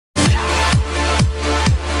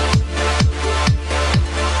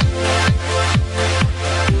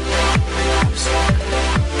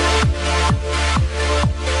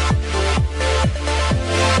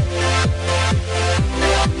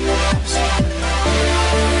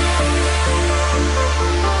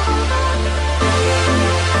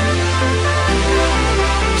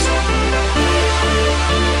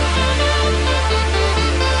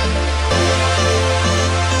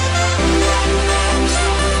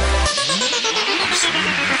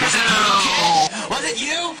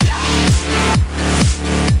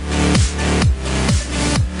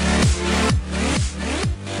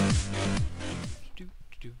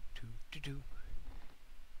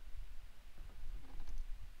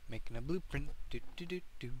Making a blueprint. Do do do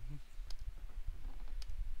do.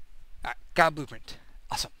 Alright, got a blueprint.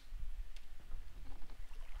 Awesome.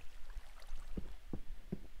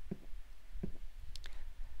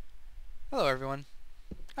 Hello everyone.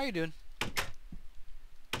 How you doing?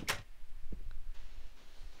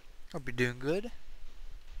 Hope you're doing good.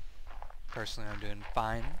 Personally, I'm doing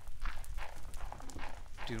fine.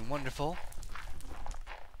 Doing wonderful.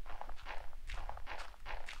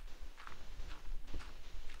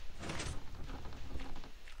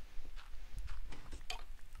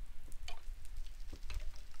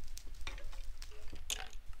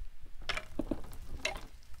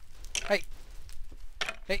 Hey!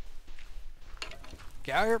 Hey!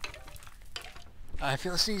 Get out of here! I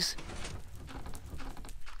feel a sneeze.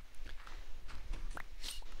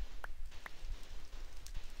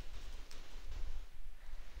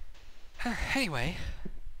 Anyway,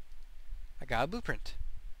 I got a blueprint.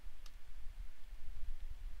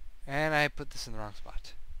 And I put this in the wrong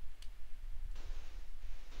spot.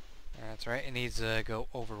 That's right, it needs to go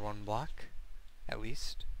over one block, at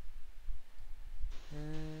least.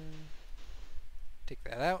 Take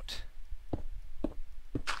that out.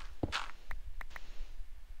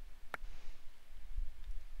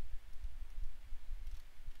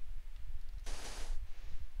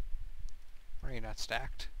 Why are you not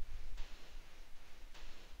stacked?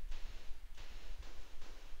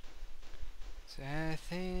 So I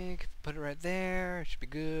think if I put it right there, it should be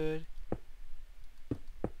good.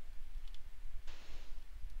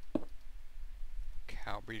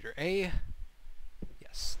 Cow breeder A.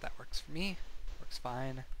 Yes, that works for me. Works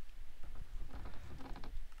fine.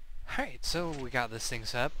 Alright, so we got this thing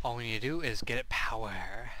set up. All we need to do is get it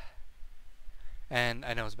power. And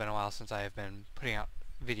I know it's been a while since I've been putting out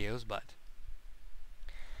videos, but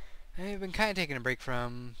I've been kind of taking a break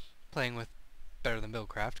from playing with Better Than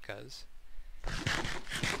Buildcraft because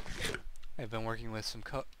I've been working with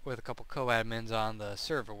a couple co-admins on the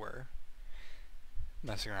server we're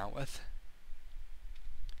messing around with.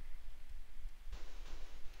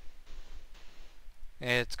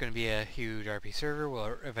 It's going to be a huge RP server.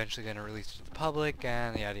 We're eventually going to release it to the public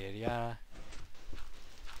and yada yada yada.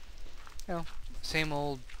 You know, same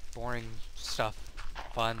old boring stuff,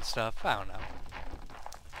 fun stuff, I don't know.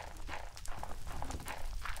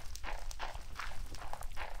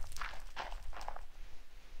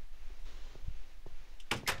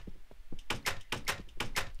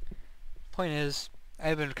 Point is,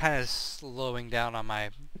 I've been kind of slowing down on my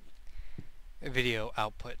video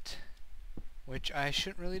output, which I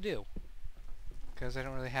shouldn't really do, because I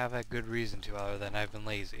don't really have a good reason to other than I've been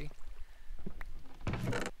lazy.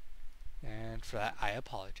 And for that, I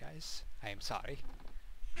apologize. I am sorry.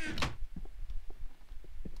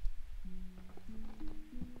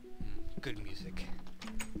 Good music.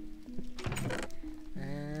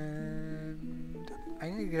 And I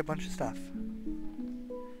need to get a bunch of stuff.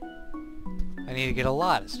 I need to get a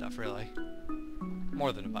lot of stuff, really.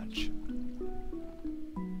 More than a bunch.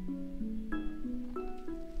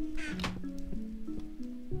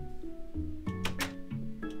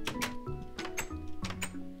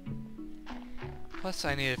 Plus,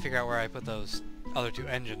 I need to figure out where I put those other two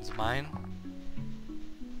engines of mine,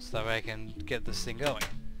 so that way I can get this thing going.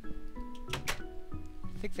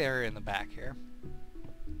 I think they're in the back here.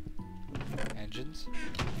 Engines.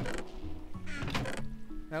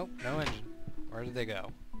 Nope, no engine. Where did they go?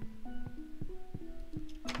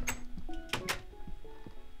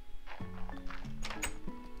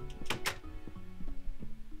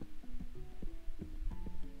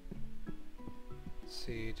 Let's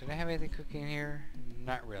see, did I have anything cooking here?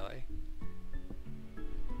 Not really.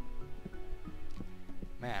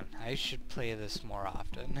 Man, I should play this more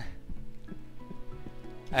often.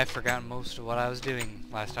 I've forgotten most of what I was doing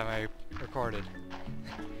last time I recorded.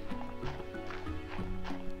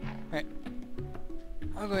 Alright.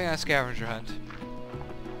 I'm going on a scavenger hunt.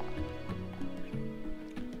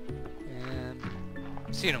 And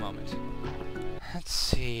see you in a moment. Let's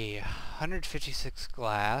see. 156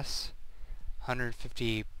 glass.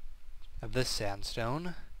 150 of this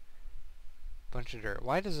sandstone. Bunch of dirt.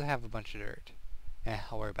 Why does it have a bunch of dirt?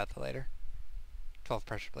 I'll worry about that later. 12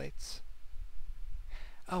 pressure plates.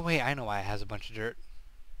 Oh wait, I know why it has a bunch of dirt.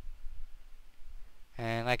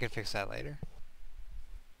 And I can fix that later.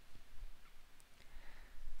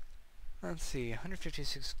 Let's see,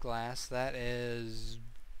 156 glass, that is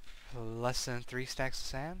less than 3 stacks of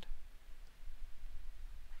sand?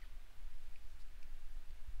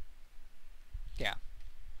 Yeah,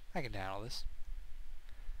 I can handle this.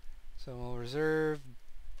 So we'll reserve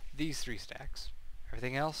these 3 stacks.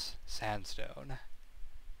 Everything else, sandstone.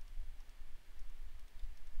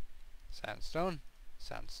 Sandstone,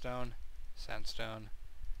 Sandstone. Sandstone.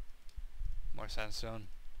 More sandstone.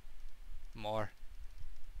 More.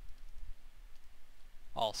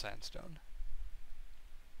 All sandstone.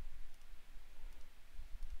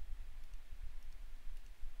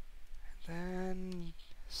 And then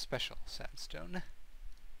special sandstone.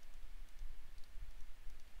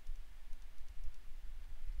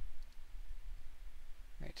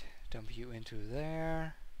 Right, dump you into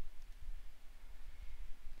there.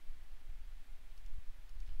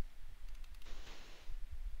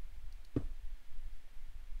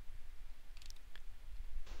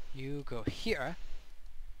 You go here.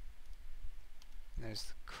 And there's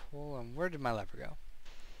the coal. And where did my lever go?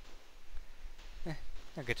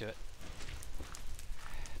 I'll get to it.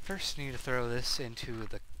 First, need to throw this into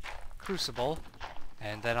the crucible,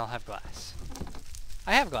 and then I'll have glass.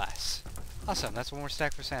 I have glass. Awesome. That's one more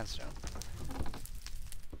stack for sandstone.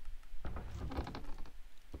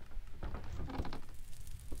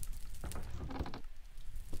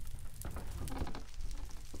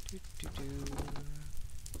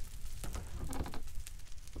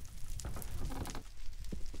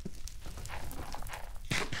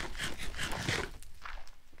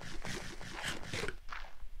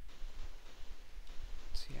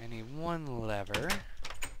 One lever.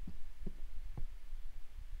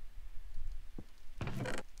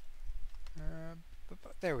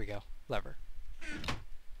 There we go. Lever.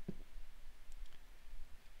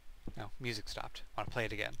 No, music stopped. I want to play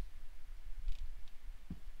it again.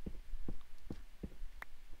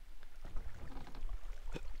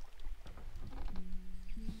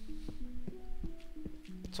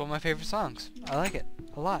 It's one of my favorite songs. I like it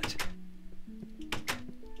a lot.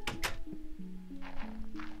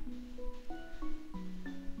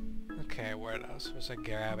 Okay, what else was I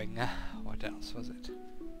grabbing? What else was it?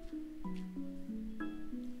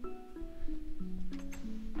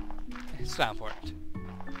 It's time for it.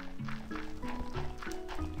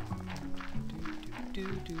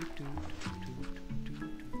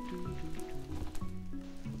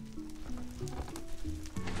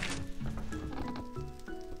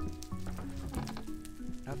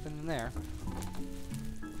 Nothing in there.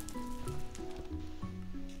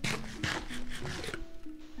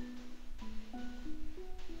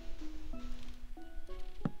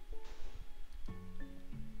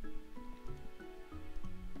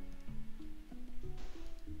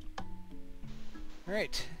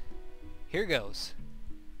 Alright, here goes.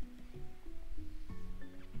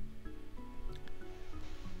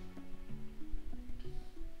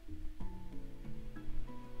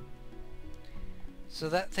 So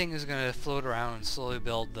that thing is going to float around and slowly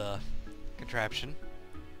build the contraption.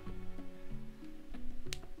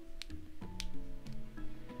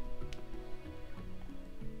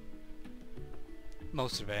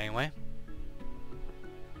 Most of it anyway.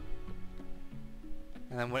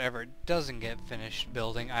 And then whatever doesn't get finished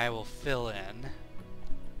building, I will fill in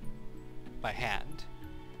by hand.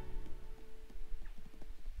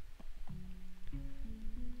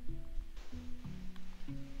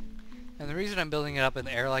 And the reason I'm building it up in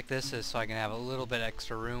the air like this is so I can have a little bit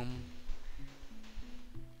extra room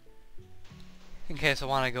in case I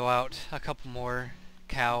want to go out a couple more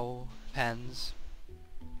cow pens.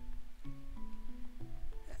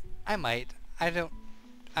 I might. I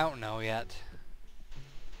don't know yet.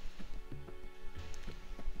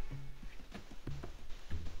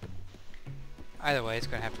 Either way, it's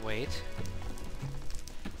going to have to wait.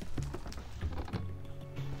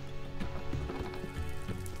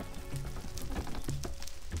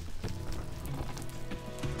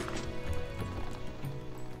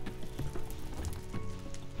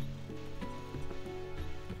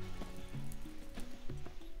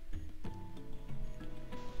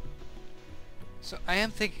 So I am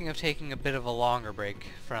thinking of taking a bit of a longer break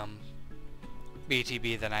from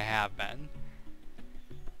BTB than I have been.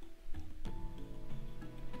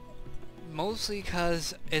 Mostly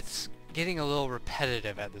because it's getting a little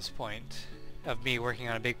repetitive at this point of me working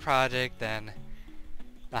on a big project, then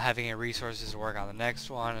not having any resources to work on the next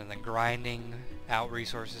one, and then grinding out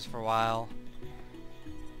resources for a while.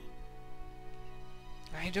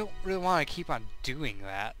 I don't really want to keep on doing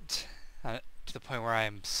that to the point where I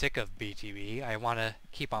am sick of BTB. I want to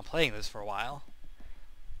keep on playing this for a while.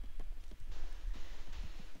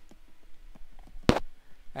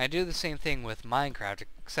 I do the same thing with Minecraft,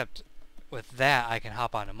 except with that I can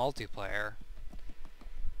hop on a multiplayer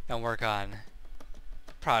and work on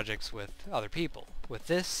projects with other people. With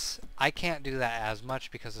this, I can't do that as much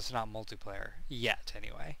because it's not multiplayer. Yet,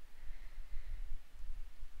 anyway.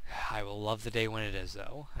 I will love the day when it is,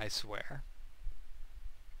 though, I swear.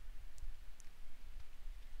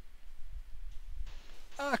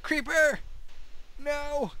 Ah, creeper!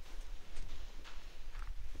 No!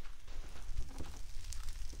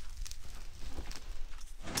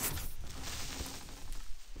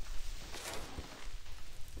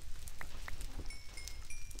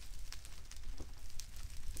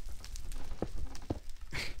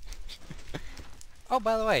 Oh,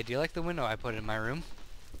 by the way, do you like the window I put in my room?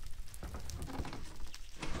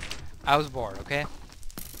 I was bored, okay?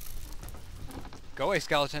 Go away,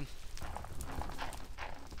 skeleton.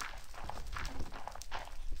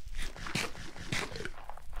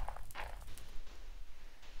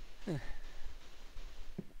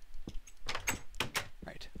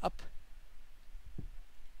 Right, up.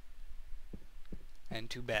 And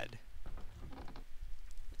to bed.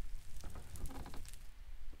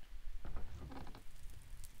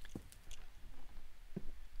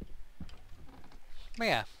 But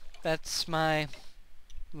yeah, that's my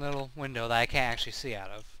little window that I can't actually see out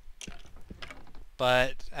of.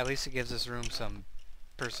 But at least it gives this room some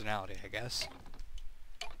personality, I guess.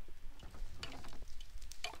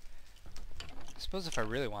 I suppose if I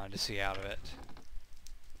really wanted to see out of it,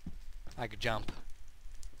 I could jump.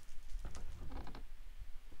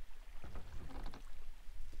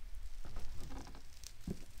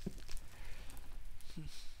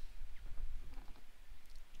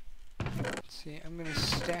 Let's see, I'm gonna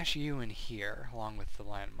stash you in here, along with the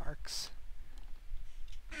landmarks.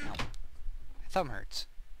 Ow. My thumb hurts.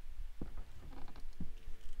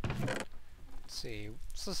 Let's see,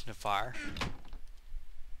 let's listen to fire.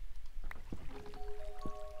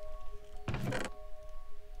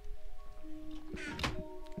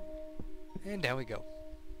 And down we go.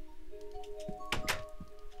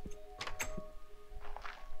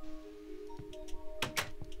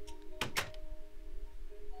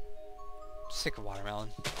 Sick of watermelon.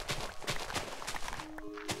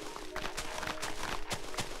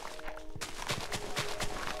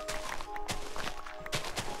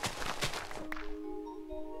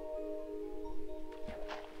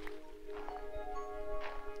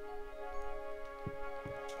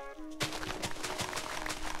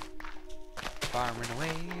 Farming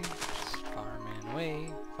away, just farming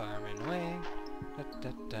away, farming away. Da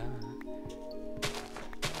da da.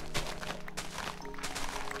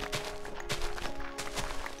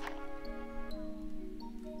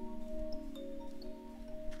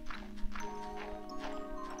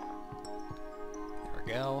 There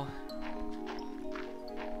we go.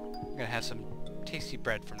 I'm gonna have some tasty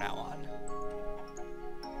bread from now on.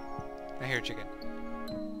 I hear chicken.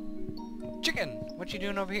 Chicken! What you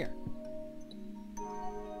doing over here?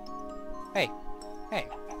 Hey! Hey!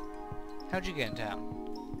 How'd you get in town?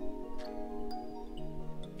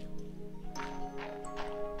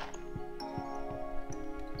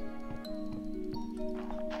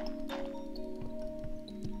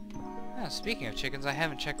 Ah, speaking of chickens, I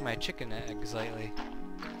haven't checked my chicken eggs lately.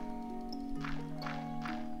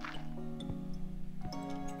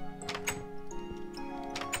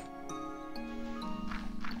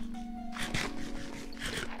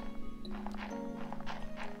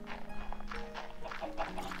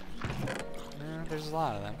 There's a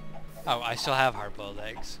lot of them. Oh, I still have hard-boiled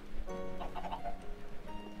eggs.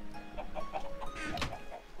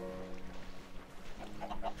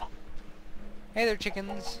 Hey there,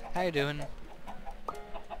 chickens. How you doing?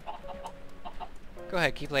 Go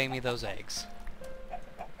ahead, keep laying me those eggs.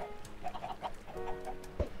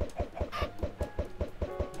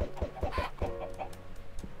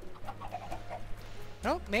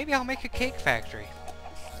 Well, maybe I'll make a cake factory.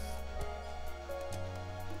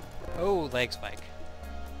 Oh, leg spike.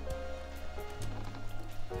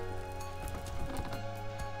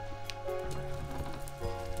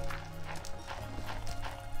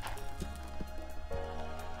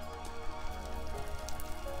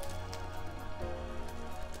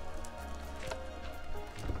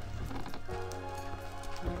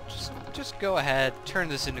 Just go ahead, turn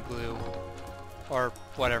this into glue. Or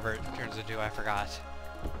whatever it turns into, I forgot.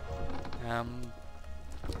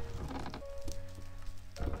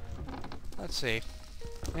 Let's see.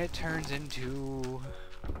 It turns into...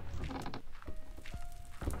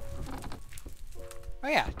 Oh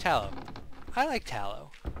yeah, tallow. I like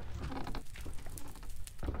tallow.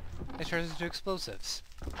 It turns into explosives.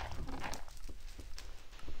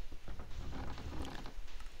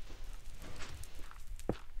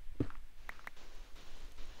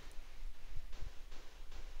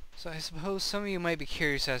 So I suppose some of you might be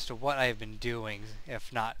curious as to what I've been doing,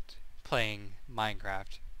 if not playing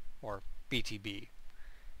Minecraft, or BTB.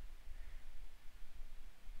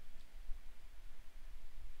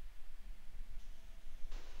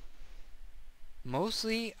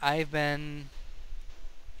 Mostly, I've been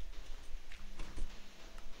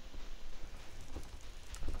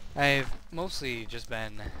I've mostly just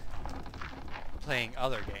been playing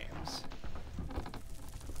other games.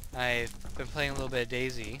 I've been playing a little bit of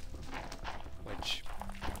DayZ, which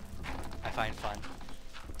I find fun.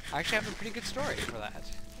 I actually have a pretty good story for that.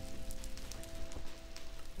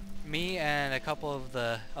 Me and a couple of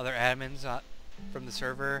the other admins from the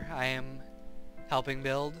server I am helping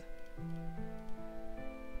build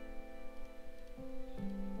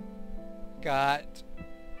got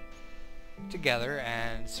together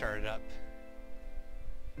and started up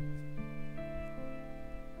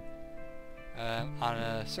on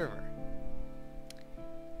a server.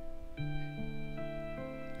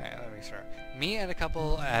 Alright, let me start. Me and a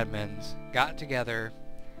couple admins got together,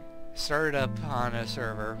 started up on a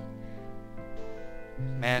server,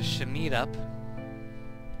 managed to meet up.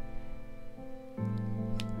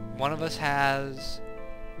 One of us has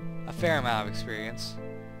a fair amount of experience.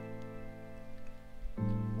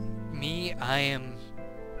 Me, I am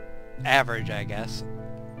average, I guess.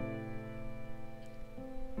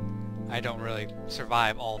 I don't really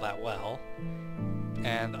survive all that well.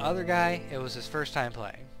 And the other guy, it was his first time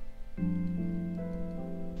playing.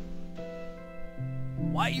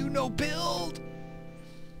 Why you no build?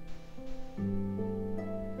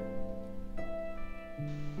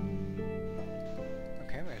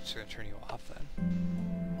 Okay, I'm just gonna turn you off then.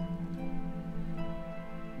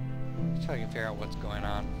 So I can figure out what's going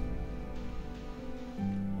on.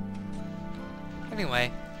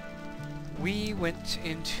 Anyway, we went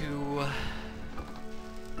into...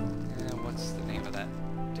 what's the name of that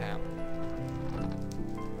town?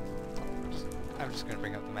 I'm just gonna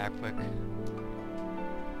bring up the map quick.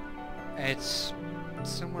 It's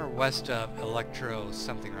somewhere west of Electro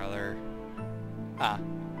something or other.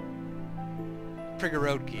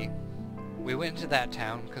 Prigorodki. We went into that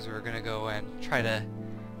town because we were gonna go and try to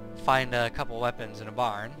find a couple weapons in a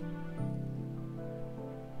barn.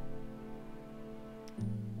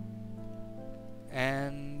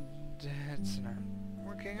 And it's not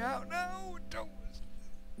working out. No, don't.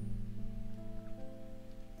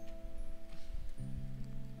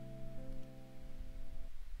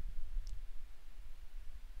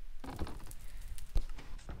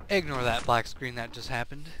 Ignore that black screen that just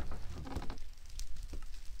happened.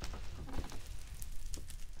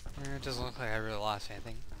 It doesn't look like I really lost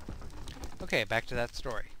anything. Okay, back to that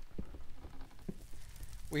story.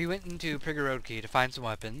 We went into Prigorodki to find some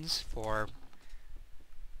weapons for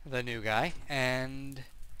the new guy, and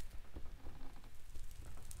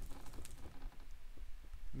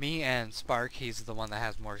me and Spark, he's the one that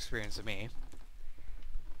has more experience than me,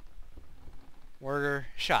 were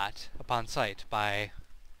shot upon sight by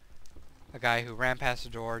a guy who ran past the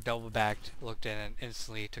door, double-backed, looked in, and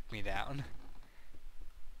instantly took me down.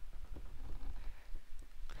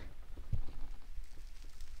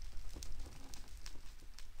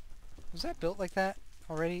 Was that built like that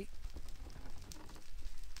already?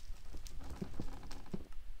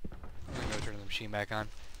 I'm gonna go turn the machine back on.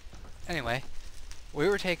 Anyway, we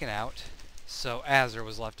were taken out, so Azur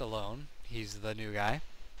was left alone. He's the new guy.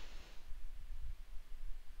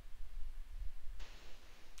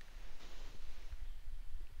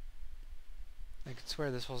 I could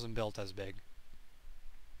swear this wasn't built as big.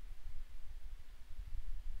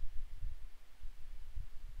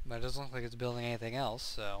 But it doesn't look like it's building anything else,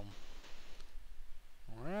 so...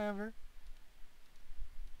 whatever.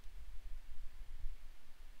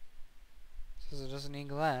 Says it doesn't need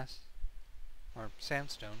glass. Or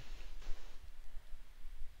sandstone.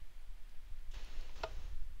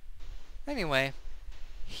 Anyway,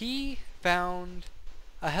 he found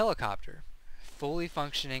a helicopter. Fully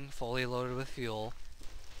functioning, fully loaded with fuel,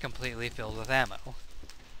 completely filled with ammo.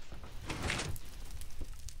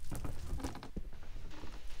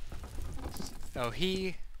 So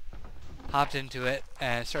he hopped into it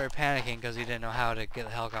and started panicking because he didn't know how to get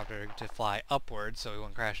the helicopter to fly upwards so he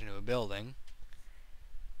wouldn't crash into a building.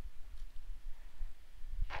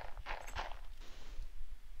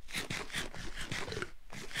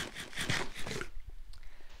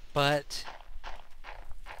 But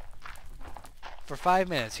for 5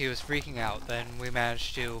 minutes he was freaking out. Then we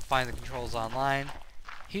managed to find the controls online.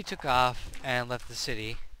 He took off and left the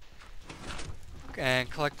city and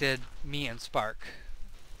collected me and Spark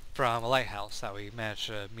from a lighthouse that we managed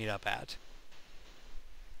to meet up at.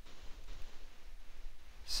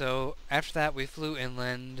 So after that we flew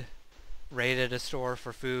inland, raided a store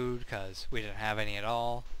for food because we didn't have any at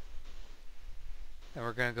all. Then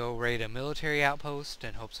we're gonna go raid a military outpost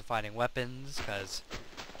in hopes of finding weapons because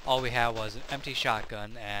all we had was an empty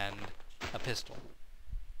shotgun and a pistol.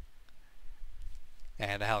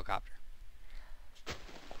 And a helicopter.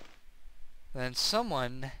 Then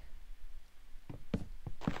someone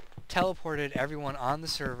teleported everyone on the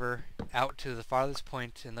server out to the farthest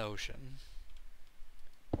point in the ocean.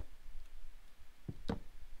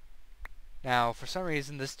 Now, for some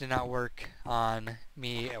reason, this did not work on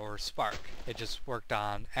me or Spark. It just worked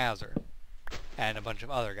on Azure and a bunch of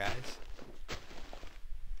other guys.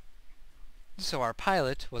 So our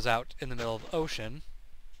pilot was out in the middle of the ocean,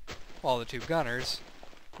 while the two gunners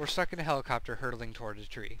were stuck in a helicopter hurtling toward a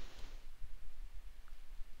tree.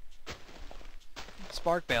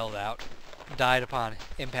 Spark bailed out, died upon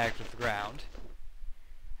impact with the ground.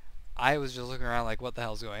 I was just looking around like, what the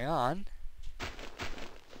hell's going on?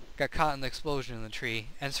 Got caught in the explosion in the tree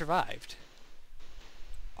and survived.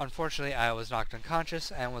 Unfortunately, I was knocked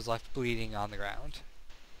unconscious and was left bleeding on the ground.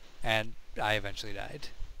 And I eventually died.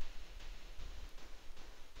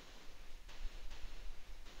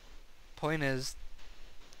 Point is,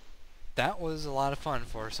 that was a lot of fun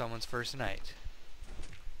for someone's first night.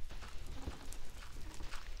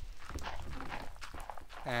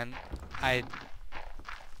 And I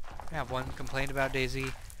have one complaint about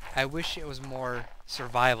DayZ. I wish it was more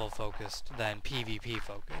survival focused than PvP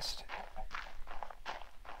focused.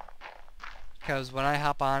 Because when I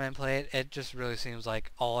hop on and play it, it just really seems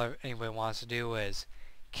like all anybody wants to do is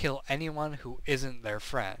kill anyone who isn't their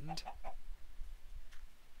friend.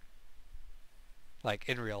 Like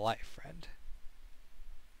in real life friend.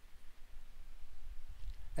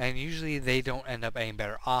 And usually they don't end up any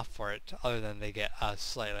better off for it, other than they get a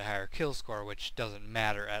slightly higher kill score, which doesn't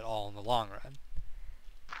matter at all in the long run.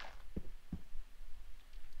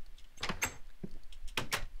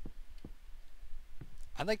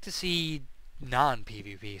 I'd like to see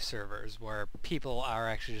non-PvP servers where people are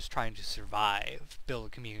actually just trying to survive, build a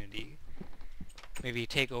community, maybe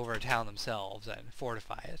take over a town themselves and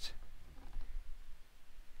fortify it.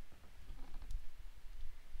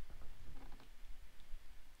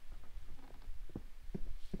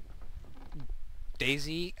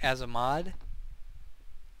 DayZ as a mod,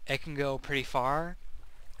 it can go pretty far.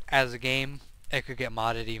 As a game, it could get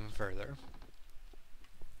modded even further.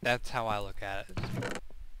 That's how I look at it.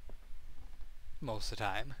 Most of the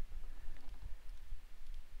time.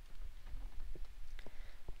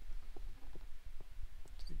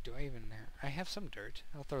 Do I even... I have some dirt.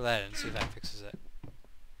 I'll throw that in and see if that fixes it.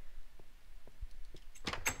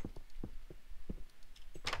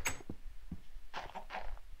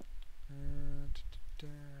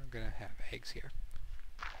 I'm gonna have eggs here.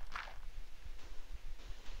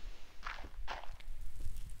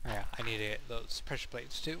 Oh yeah, I need to get those pressure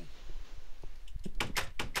plates too.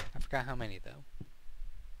 I forgot how many though.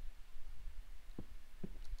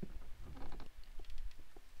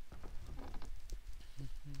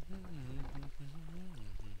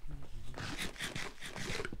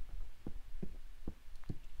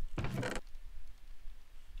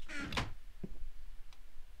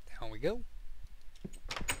 Down we go.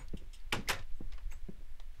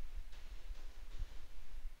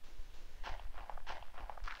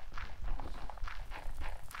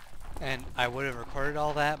 And I would have recorded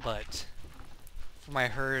all that, but from what I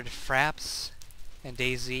heard, Fraps and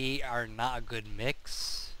DayZ are not a good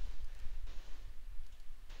mix.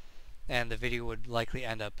 And the video would likely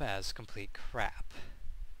end up as complete crap.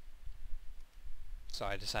 So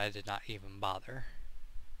I decided to not even bother.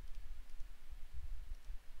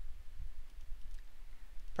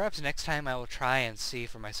 Perhaps next time I will try and see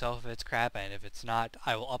for myself if it's crap, and if it's not,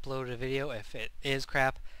 I will upload a video. If it is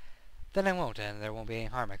crap, then I won't, and there won't be any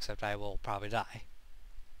harm, except I will probably die.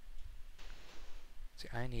 See,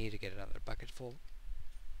 I need to get another bucket full.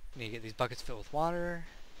 I need to get these buckets filled with water.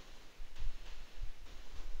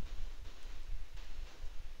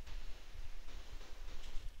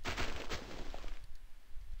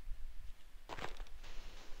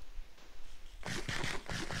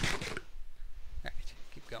 Alright,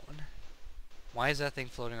 keep going. Why is that thing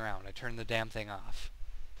floating around? I turned the damn thing off.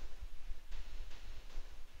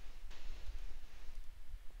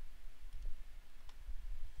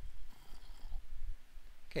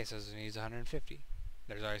 Okay, so it needs 150.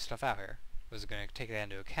 There's already stuff out here. Was it going to take that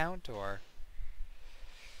into account, or...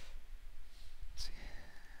 Let's see.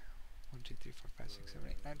 1, 2, 3, 4, 5, 6, 7,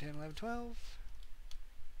 8, 9, 10, 11, 12.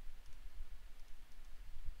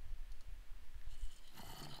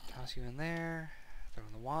 Toss you in there. Throw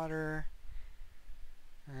in the water.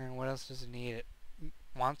 And what else does it need? It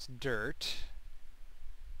wants dirt.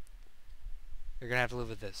 You're going to have to live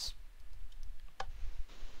with this.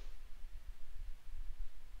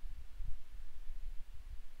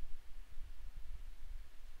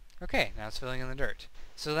 Okay, now it's filling in the dirt.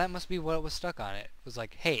 So that must be what was stuck on it. It was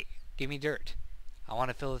like, hey, give me dirt. I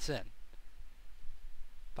want to fill this in.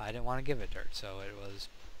 But I didn't want to give it dirt, so it was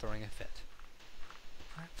throwing a fit.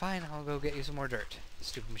 Alright, fine, I'll go get you some more dirt,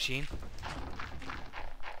 stupid machine.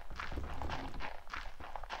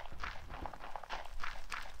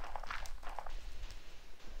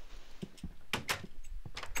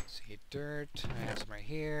 See, dirt, I have some right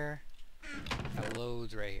here. Got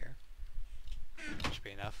loads right here. Should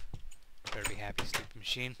be enough. Better be happy, stupid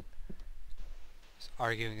machine. It's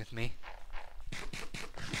arguing with me.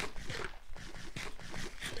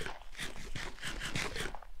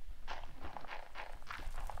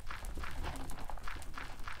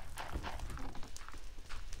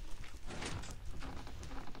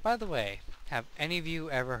 By the way, have any of you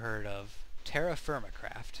ever heard of Terra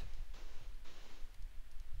Firmacraft?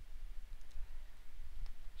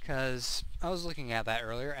 Because I was looking at that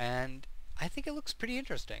earlier, and I think it looks pretty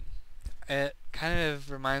interesting. It kind of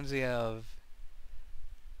reminds me of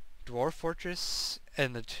Dwarf Fortress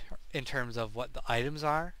in terms of what the items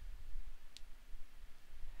are.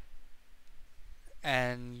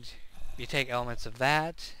 And you take elements of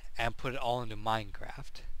that and put it all into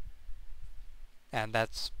Minecraft. And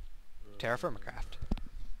that's Terra Firmacraft.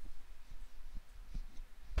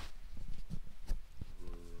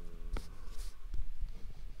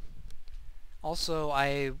 Also,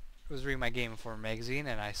 I was reading my Game Informer magazine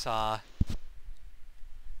and I saw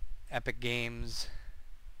Epic Games'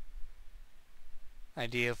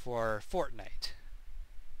 idea for Fortnite.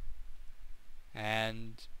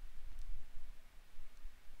 And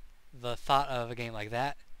the thought of a game like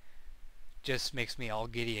that just makes me all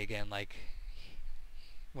giddy again, like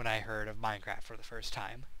when I heard of Minecraft for the first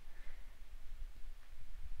time.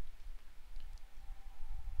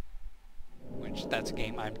 Which, that's a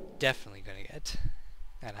game I'm definitely gonna get.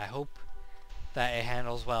 And I hope that it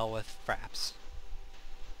handles well with fraps.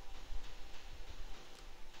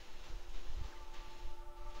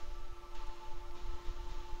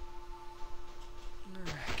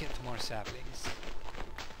 Get some more saplings.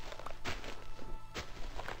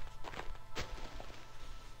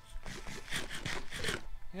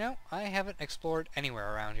 You know, I haven't explored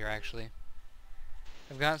anywhere around here, actually.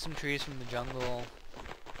 I've gotten some trees from the jungle.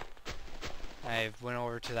 I've went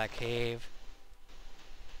over to that cave.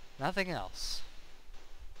 Nothing else.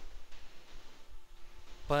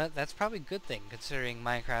 But that's probably a good thing, considering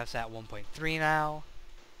Minecraft's at 1.3 now,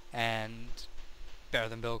 and Better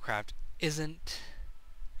Than Buildcraft isn't.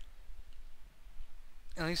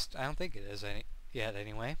 At least, I don't think it is yet,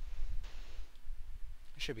 anyway.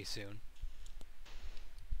 It should be soon.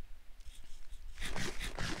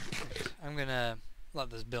 Right. I'm gonna let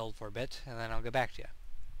this build for a bit, and then I'll get back to you.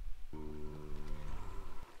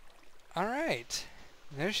 Alright,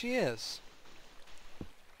 there she is.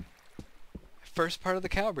 First part of the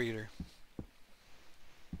cow breeder.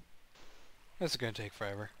 This is gonna take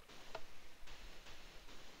forever.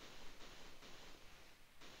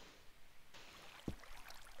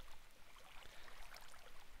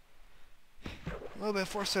 A little bit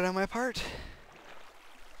foresight on my part.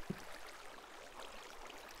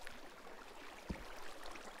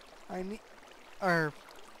 I need... or...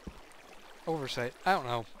 oversight. I don't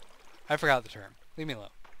know. I forgot the term. Leave me alone.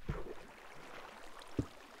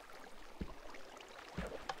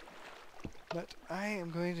 But I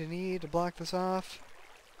am going to need to block this off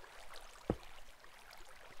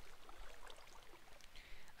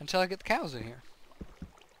until I get the cows in here.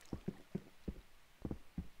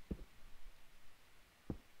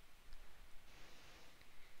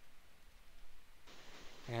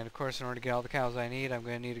 And of course, in order to get all the cows I need, I'm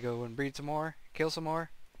going to need to go and breed some more, kill some more.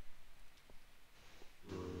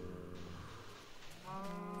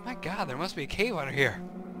 My God, there must be a cave under here.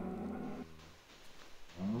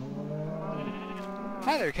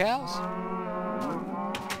 Hi there, cows.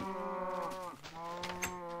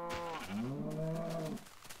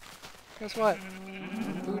 Guess what?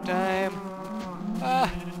 Food time.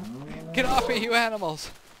 Ah! Get off me, you animals!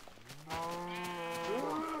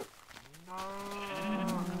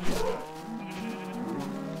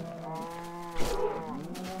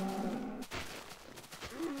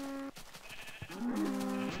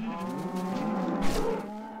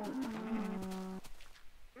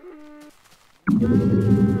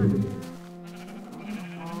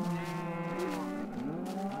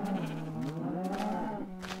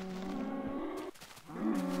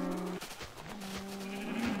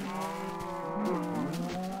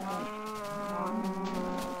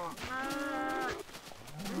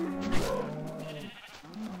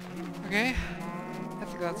 Okay, I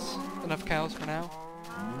think that's enough cows for now.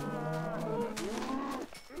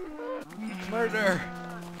 Murder!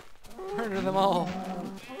 Murder them all!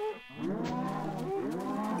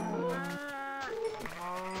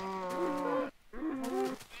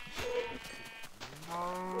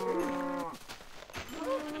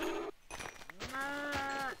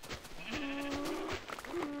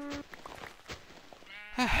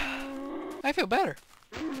 I feel better.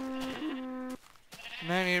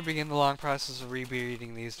 Now I need to begin the long process of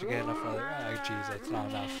rebreeding these to get enough other... Oh, jeez, that's not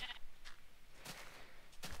enough.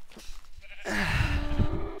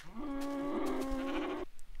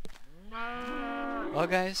 Well,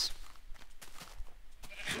 guys,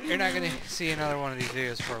 you're not going to see another one of these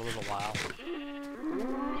videos for a little while.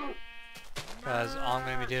 Because all I'm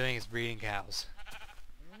going to be doing is breeding cows.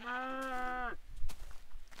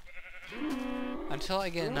 Until I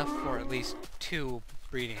get enough for at least 2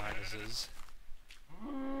 breeding harnesses.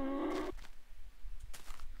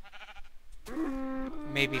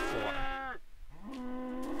 Maybe 4.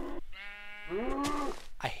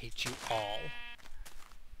 I hate you all.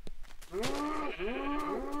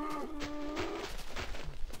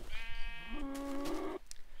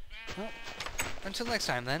 Well, until next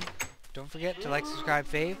time then, don't forget to like, subscribe,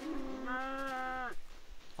 fave.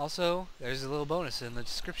 Also, there's a little bonus in the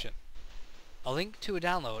description. A link to a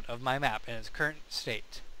download of my map in its current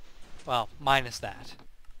state. Well, minus that.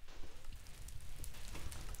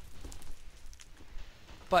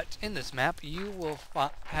 But in this map, you will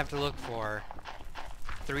have to look for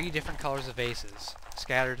 3 different colors of vases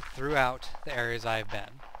scattered throughout the areas I've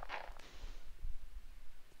been.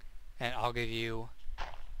 And I'll give you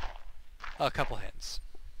a couple hints.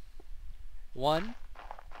 1,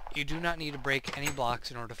 you do not need to break any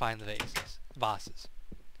blocks in order to find the vases.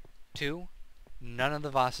 2, none of the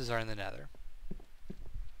vases are in the nether.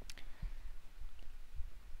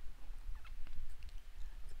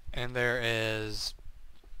 And there is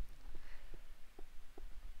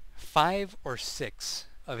 5 or 6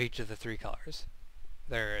 of each of the 3 colors.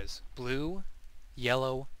 There is blue,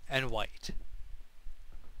 yellow, and white.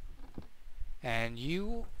 And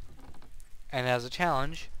as a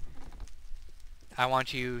challenge, I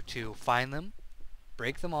want you to find them,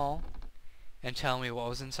 break them all, and tell me what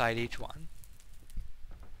was inside each one.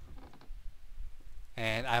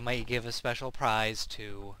 And I might give a special prize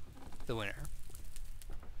to the winner.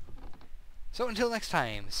 So until next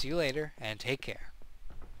time, see you later, and take care.